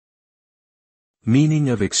Meaning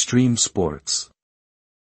of extreme sports.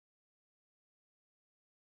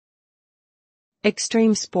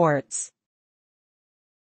 Extreme sports.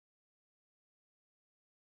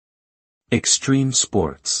 Extreme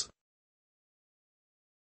sports.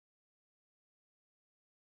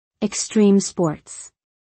 Extreme sports.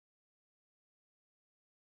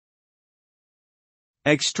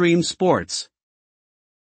 Extreme sports.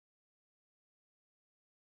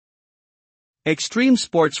 Extreme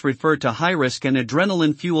sports refer to high-risk and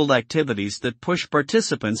adrenaline-fueled activities that push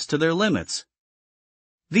participants to their limits.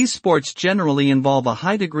 These sports generally involve a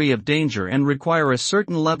high degree of danger and require a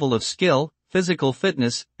certain level of skill, physical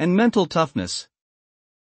fitness, and mental toughness.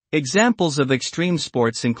 Examples of extreme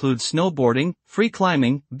sports include snowboarding, free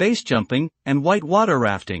climbing, base jumping, and whitewater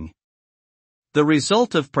rafting. The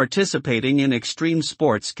result of participating in extreme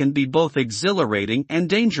sports can be both exhilarating and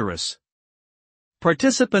dangerous.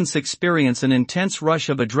 Participants experience an intense rush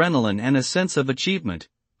of adrenaline and a sense of achievement,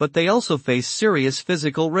 but they also face serious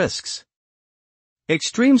physical risks.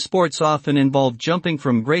 Extreme sports often involve jumping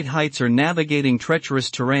from great heights or navigating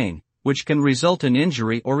treacherous terrain, which can result in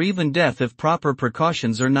injury or even death if proper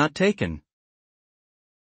precautions are not taken.